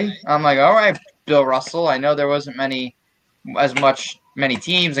 okay. I'm like, all right, Bill Russell. I know there wasn't many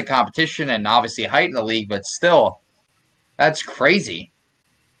teams and competition, and obviously height in the league, but still, that's crazy.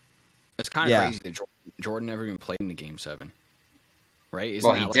 It's kind of crazy that Jordan never even played in the Game 7, right? He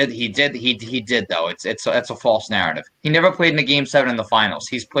did though. It's a false narrative. He never played in the Game 7 in the finals.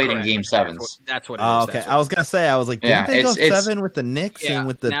 He's played in Game 7s. That's what it is. Okay, I was gonna say, didn't they go 7 with the Knicks and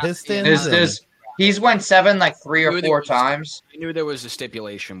with the Pistons? He's went 7 like 3 or 4 times. I knew there was a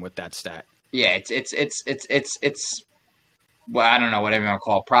stipulation with that stat. Yeah, it's well, I don't know, whatever you want to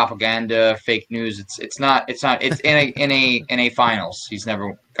call it, propaganda, fake news. It's in a finals. He's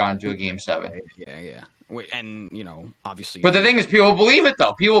never gone to a Game 7. Yeah. And obviously. But the thing is, people believe it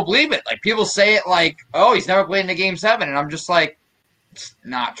though. People believe it. Like people say it like, oh, he's never played in a Game 7, and I'm just like, it's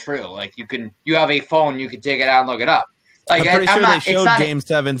not true. Like you have a phone, you can take it out and look it up. Like I'm pretty sure they showed Game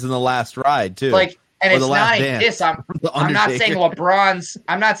 7s in the last ride too. Like, and it's not a diss. I'm not saying LeBron's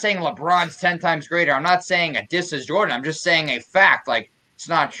 10 times greater. I'm not saying a diss is Jordan. I'm just saying a fact. Like it's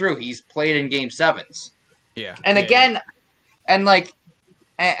not true. He's played in Game 7s. Yeah. And again, and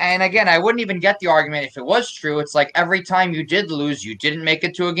again, I wouldn't even get the argument if it was true. It's like every time you did lose, you didn't make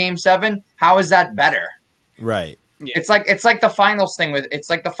it to a Game 7. How is that better? Right. Yeah. It's like the finals thing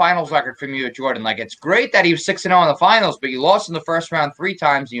it's like the finals record for me with Jordan. Like it's great that he was 6-0 in the finals, but you lost in the first round 3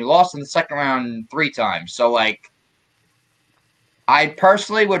 times and you lost in the second round 3 times. So like I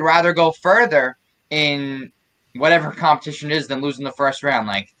personally would rather go further in whatever competition it is than losing the first round.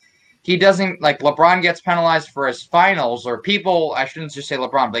 Like, he doesn't, like, LeBron gets penalized for his finals, or people, I shouldn't just say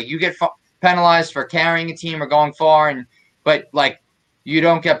LeBron, but you get penalized for carrying a team or going far, but like, you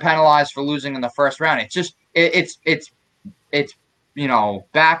don't get penalized for losing in the first round. It's just, it's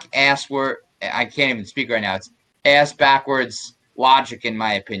back ass word. I can't even speak right now. It's ass backwards logic, in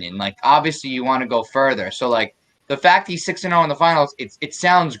my opinion. Like, obviously you want to go further. So, like, the fact he's 6-0 in the finals, it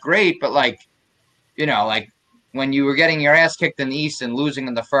sounds great, but like, like, when you were getting your ass kicked in the East and losing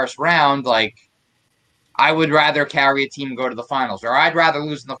in the first round, like, I would rather carry a team and go to the finals, or I'd rather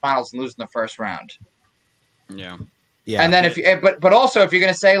lose in the finals than lose in the first round. Yeah. Yeah. And then but also if you're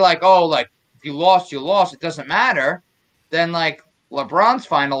gonna say like, oh, like, if you lost, it doesn't matter, then like LeBron's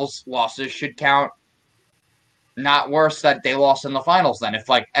finals losses should count not worse that they lost in the finals. Then if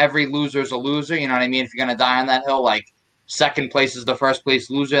like every loser's a loser, you know what I mean? If you're gonna die on that hill, like second place is the first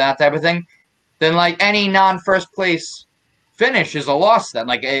place loser, that type of thing, then like any non-first place finish is a loss. Then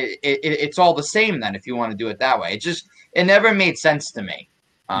like it's all the same. Then if you want to do it that way, it never made sense to me.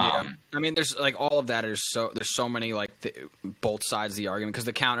 Yeah. I mean, there's like all of that is there's so many like both sides of the argument, because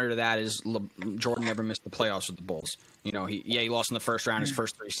the counter to that is Jordan never missed the playoffs with the Bulls. He lost in the first round his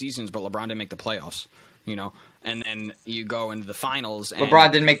first 3 seasons, but LeBron didn't make the playoffs. And then you go into the finals. And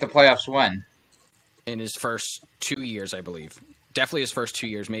LeBron didn't make the playoffs when? In his first 2 years, I believe. Definitely his first 2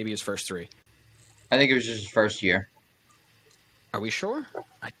 years, maybe his first 3. I think it was just his first year. Are we sure?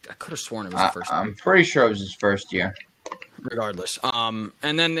 I could have sworn it was the first. I'm pretty sure it was his first year. Regardless, and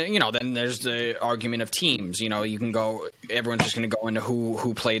then then there's the argument of teams. You can go. Everyone's just going to go into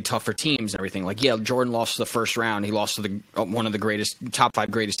who played tougher teams and everything. Like, yeah, Jordan lost the first round. He lost to one of the top 5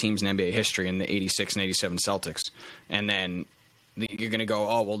 greatest teams in NBA history in the '86 and '87 Celtics. And then you're going to go,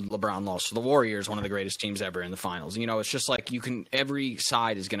 oh well, LeBron lost to the Warriors, one of the greatest teams ever in the finals. It's just like every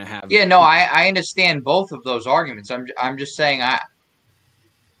side is going to have. Yeah, no, I understand both of those arguments. I'm just saying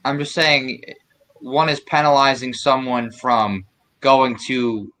one is penalizing someone from carrying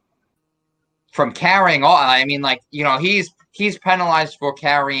all. I mean, like, he's penalized for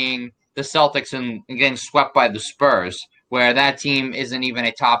carrying the Celtics and getting swept by the Spurs, where that team isn't even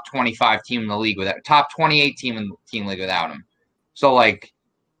a top 25 team in the league top 28 team in the team league without him. So like,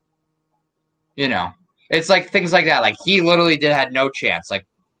 it's like things like that. Like, he literally had no chance. Like,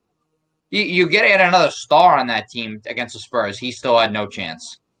 you get another star on that team against the Spurs, he still had no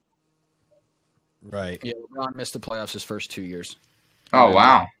chance. Right. Yeah, LeBron missed the playoffs his first 2 years. Oh,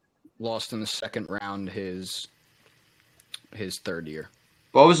 wow. Lost in the second round his third year.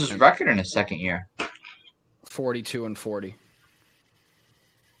 What was his record in his second year? 42-40.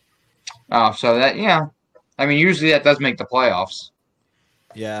 Oh, so that, yeah. I mean, usually that does make the playoffs.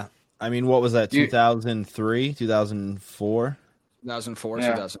 Yeah. I mean, what was that, 2003, 2004? 2004, Yeah.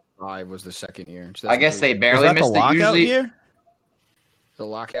 2005 was the second year. I guess they Was barely that the missed it. lockout Usually, year? The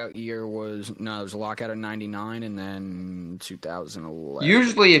lockout year was it was a lockout of '99 and then 2011.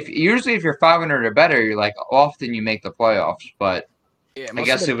 usually if you're 500 or better, you're like, often you make the playoffs. But Yeah, I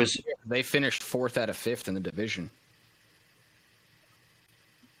guess it was. They finished 4th out of 5th in the division.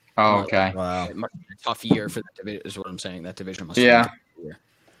 Oh, okay. Wow. It must have been a tough year for that division, is what I'm saying. That division must Yeah. have been a tough year.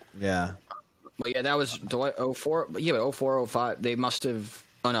 Yeah. But yeah, that was 04. Yeah, 04, 05. They must have.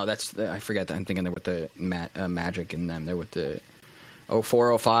 Oh no, I forget that. I'm thinking they're with the Magic and them. They're with the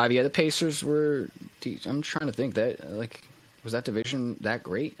 04, 05. Yeah, the Pacers were. I'm trying to think that was that division that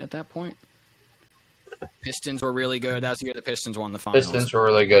great at that point? Pistons were really good. That was the year the Pistons won the finals. Pistons were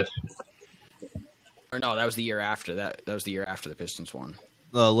really good. Or no, that was the year after that. That was the year after the Pistons won.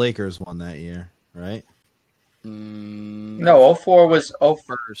 The Lakers won that year, right? No, 04 was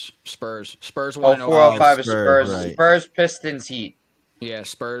Spurs. Spurs won in 04, 05 is Spurs, Spurs. right. Spurs, Pistons, Heat. Yeah,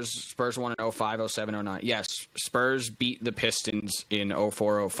 Spurs won in 05, 07, 09. Yes, Spurs beat the Pistons in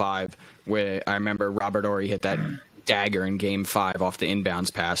 04, 05, where I remember Robert Horry hit that dagger in Game 5 off the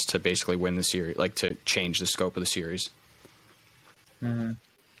inbounds pass to basically win the series, to change the scope of the series. Mm-hmm.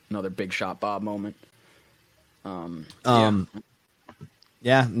 Another big shot Bob moment.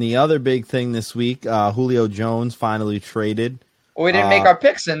 Yeah, and the other big thing this week, Julio Jones finally traded. Well, we didn't make our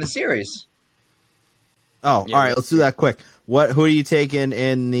picks in the series. Oh, Yeah, all right, let's do that quick. Who are you taking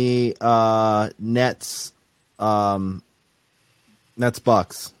in the Nets? Nets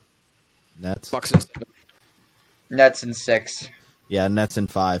Bucks. Nets. Bucks and Nets in 6. Yeah, Nets in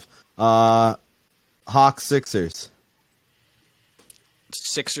 5. Hawks Sixers.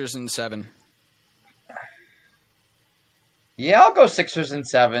 Sixers in 7. Yeah, I'll go Sixers in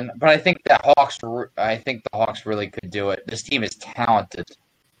 7, but I think the Hawks really could do it. This team is talented.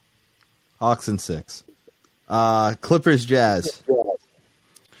 Hawks in 6. Clippers, Jazz.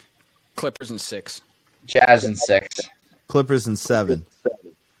 Clippers in 6. Jazz in 6. Clippers in 7.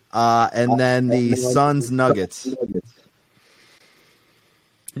 And then the Suns, Nuggets.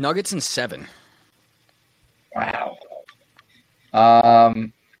 Nuggets in 7. Wow.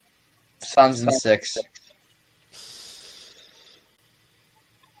 Suns in 6.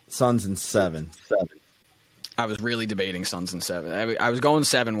 Suns in 7. I was really debating Suns in 7. I was going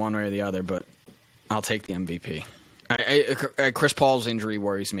 7 one way or the other, but I'll take the MVP. Chris Paul's injury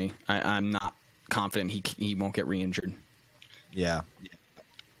worries me. I'm not confident he won't get re-injured. Yeah.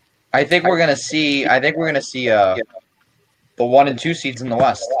 I think we're gonna see. The 1 and 2 seeds in the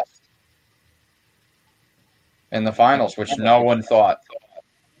West in the finals, which no one thought.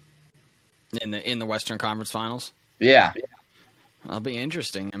 In the Western Conference Finals. Yeah, That'll be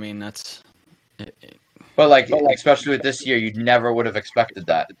interesting. I mean, that's. but like especially with this year, you never would have expected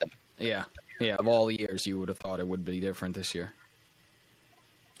that. Yeah. Of all the years, you would have thought it would be different this year.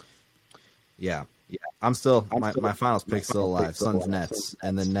 Yeah. I'm still my finals pick's still alive. Suns Nets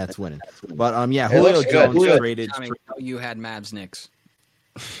and then Nets winning. But Julio looks good. Jones traded. Tommy, you had Mavs Knicks.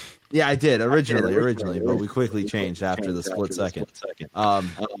 Yeah, I did originally, but we quickly changed after the split second.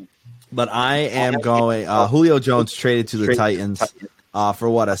 But I am going Julio Jones traded to the Titans for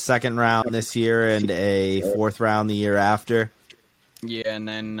what, a second round this year and a fourth round the year after. Yeah, and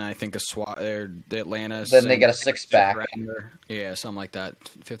then I think the Atlanta. Then they get a 6 back. Rounder. Yeah, something like that,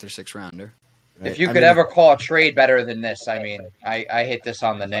 5th or 6th rounder. If you could ever call a trade better than this, I mean, I hit this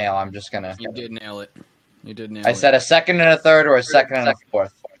on the nail. I'm just gonna. You did nail it. I said a second and a third, or a second and a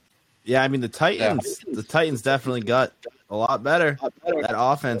fourth. Yeah, I mean the Titans definitely got a lot better. That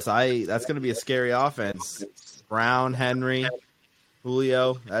offense, that's going to be a scary offense. Brown, Henry,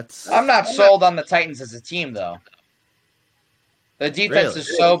 Julio. I'm not sold on the Titans as a team, though. The defense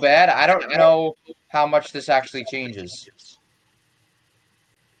is so bad. I don't know how much this actually changes.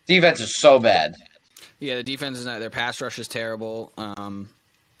 Defense is so bad. Yeah, the defense is not. Their pass rush is terrible.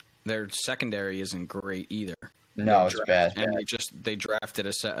 Their secondary isn't great either. No, it's bad. And they drafted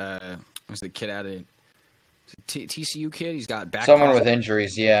what's the kid out of TCU kid? He's got back. Someone with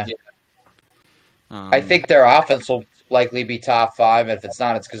injuries, yeah. I think their offense will likely be top 5. If it's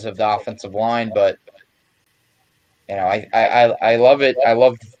not, it's because of the offensive line. But you know, I love it. I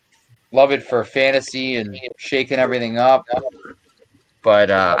love it for fantasy and shaking everything up.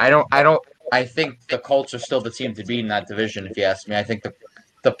 But I think the Colts are still the team to beat in that division. If you ask me, I think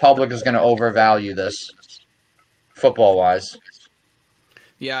the public is going to overvalue this football wise.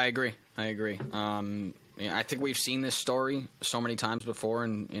 Yeah, I agree. Yeah, I think we've seen this story so many times before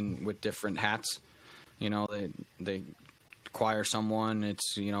in with different hats. You know, they acquire someone,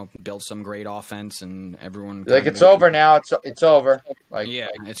 it's, you know, build some great offense, and everyone like it's over now. It's over. Like, yeah,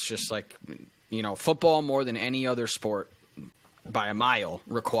 it's just like, you know, football more than any other sport by a mile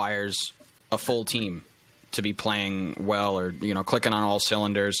requires a full team to be playing well, or, you know, clicking on all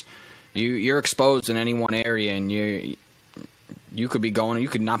cylinders. You're exposed in any one area, and you could be going, you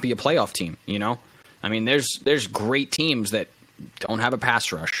could not be a playoff team, you know? I mean, there's great teams that don't have a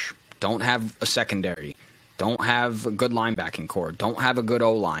pass rush, don't have a secondary, don't have a good linebacking core, don't have a good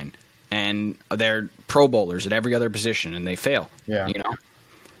O-line, and they're Pro Bowlers at every other position, and they fail. Yeah. You know?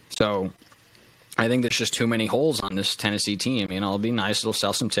 So I think there's just too many holes on this Tennessee team. You know, it'll be nice. They'll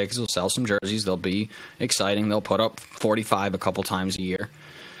sell some tickets. They'll sell some jerseys. They'll be exciting. They'll put up 45 a couple times a year.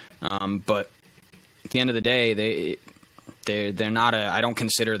 But at the end of the day, they're not I don't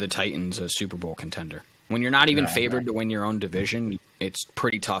consider the Titans a Super Bowl contender. When you're not even favored to win your own division, it's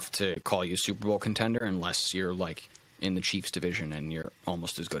pretty tough to call you a Super Bowl contender unless you're like in the Chiefs division and you're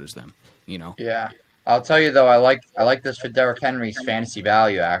almost as good as them, you know? Yeah. I'll tell you though, I like this for Derrick Henry's fantasy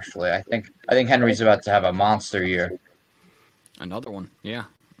value. Actually, I think Henry's about to have a monster year. Another one, yeah.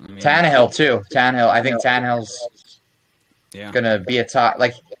 I mean, Tannehill too. I think Tannehill's gonna be a top.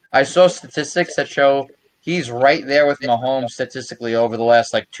 Like, I saw statistics that show he's right there with Mahomes statistically over the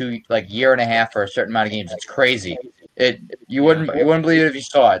last year and a half for a certain amount of games. It's crazy. You wouldn't believe it if you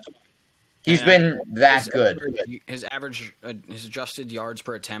saw it. He's been that good. His average, his adjusted yards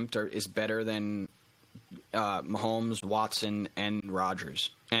per attempt is better than Mahomes, Watson, and Rodgers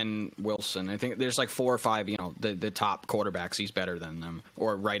and Wilson. I think there's like 4 or 5, you know, the top quarterbacks. He's better than them,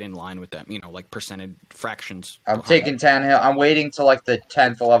 or right in line with them. You know, like percentage fractions. I'm taking Tannehill. I'm waiting till like the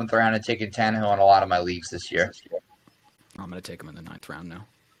 10th, 11th round and taking Tannehill in a lot of my leagues this year. I'm gonna take him in the 9th round now.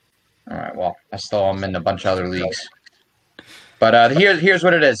 All right. Well, I still am in a bunch of other leagues. But here's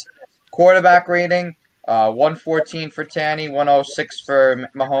what it is. Quarterback rating, 114 for Tanny, 106 for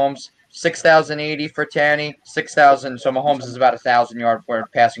Mahomes. 6,080 for Tanny, 6,000. So Mahomes is about 1,000 for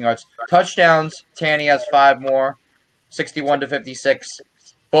passing yards. Touchdowns, Tanny has 5 more, 61 to 56.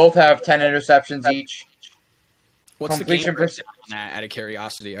 Both have 10 interceptions each. What's Completion the game out of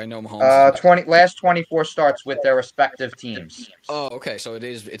curiosity? I know Mahomes. Last 24 starts with their respective teams. Oh, okay. So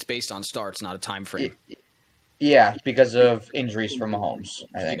it's based on starts, not a time frame. Yeah, because of injuries from Mahomes,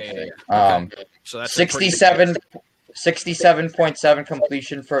 I think. Yeah. Okay. So that's 67.7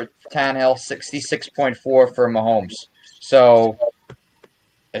 completion for Tannehill, 66.4 for Mahomes. So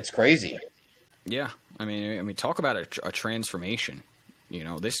it's crazy. Yeah, I mean, talk about a transformation.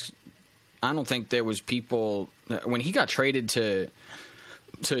 I don't think there was people when he got traded to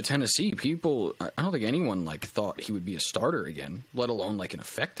Tennessee. I don't think anyone thought he would be a starter again, let alone an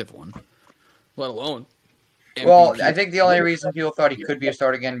effective one, let alone. MVP. Well, I think the only reason people thought he could be a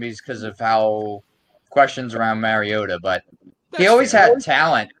starter again is because of how questions around Mariota, but he always had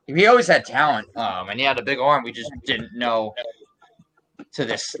talent. He always had talent, and he had a big arm. We just didn't know to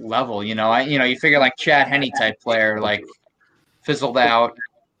this level. You figure Chad Henne type player fizzled out.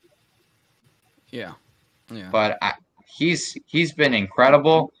 Yeah. But he's been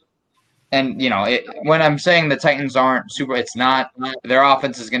incredible, and when I'm saying the Titans aren't super, it's not. Their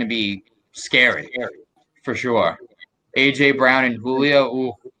offense is going to be scary for sure. AJ Brown and Julio,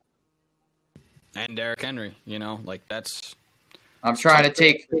 ooh. And Derrick Henry, that's. I'm trying to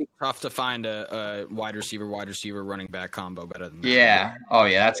take. Tough to find a wide receiver running back combo better than that. Yeah. Oh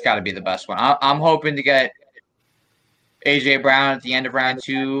yeah, that's got to be the best one. I'm hoping to get AJ Brown at the end of round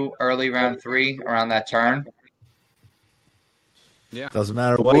 2, early round 3, around that turn. Yeah. Doesn't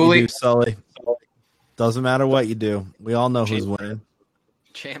matter what you do, Sully. Doesn't matter what you do. We all know who's winning.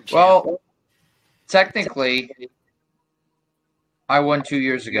 Champ. Well, technically, I won 2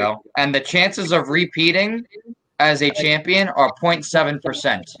 years ago, and the chances of repeating as a champion are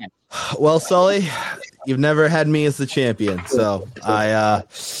 0.7%. Well, Sully, you've never had me as the champion, so I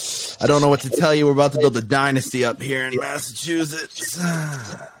don't know what to tell you. We're about to build a dynasty up here in Massachusetts.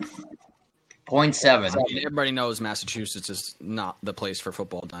 0.7. Everybody knows Massachusetts is not the place for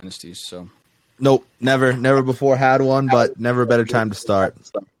football dynasties, so. Nope, never before had one, but never a better time to start.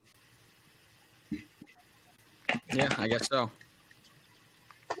 Yeah, I guess so.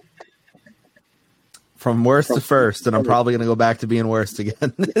 From worst to first, and I'm probably going to go back to being worst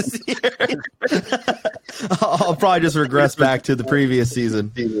again this year. I'll probably just regress back to the previous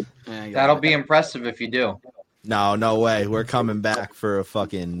season. That'll be impressive if you do. No way. We're coming back we're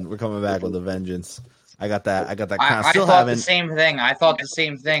coming back with a vengeance. I got that kind of. I thought the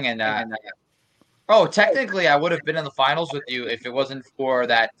same thing. And technically, I would have been in the finals with you if it wasn't for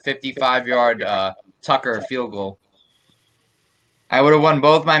that 55-yard Tucker field goal. I would have won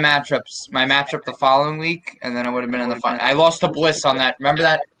both my matchups. My matchup the following week, and then I would have been in the final. I lost to Bliss on that. Remember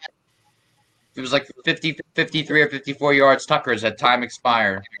that? It was 50, 53 or 54 yards Tucker's at time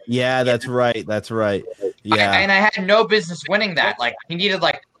expired. Yeah, that's right. Yeah. And I had no business winning that. He needed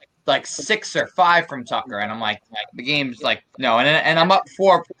 6 or 5 from Tucker, and I'm the game's no. And I'm up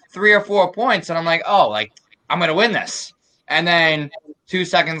 3 or 4 points, and I'm I'm gonna win this. And then 2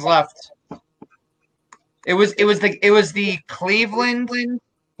 seconds left. It was the Cleveland.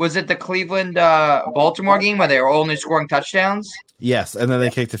 Was it the Cleveland Baltimore game where they were only scoring touchdowns? Yes, and then they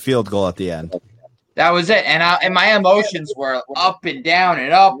kicked a field goal at the end. That was it, and my emotions were up and down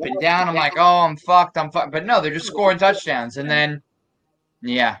and up and down. I'm I'm fucked, but no, they're just scoring touchdowns, and then,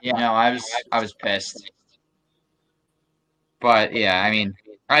 I was pissed. But yeah, I mean,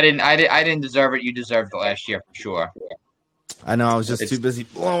 I didn't deserve it. You deserved it last year for sure. I know. I was just too busy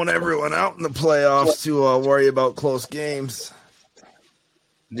blowing everyone out in the playoffs to worry about close games.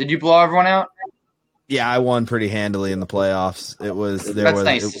 Did you blow everyone out? Yeah, I won pretty handily in the playoffs. That's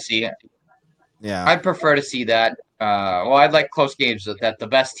nice to see it. Yeah, I'd prefer to see that. I'd like close games that the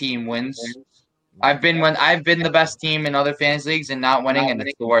best team wins. I've been the best team in other fantasy leagues and not winning, and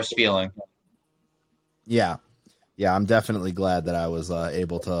it's the worst feeling. Yeah, I'm definitely glad that I was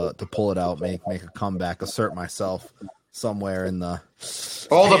able to pull it out, make a comeback, assert myself somewhere in the.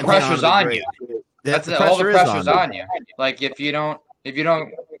 All the pressure's on you. Yeah, all the pressure's on you. If you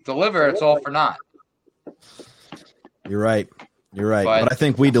don't deliver, it's all for naught. You're right. But I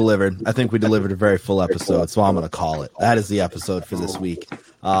think we delivered. I think we delivered a very full episode, so I'm going to call it. That is the episode for this week.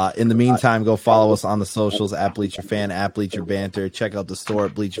 In the meantime, go follow us on the socials at Bleacher Fan, at Bleacher Banter. Check out the store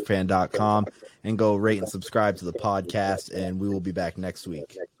at bleacherfan.com and go rate and subscribe to the podcast, and we will be back next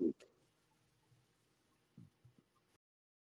week.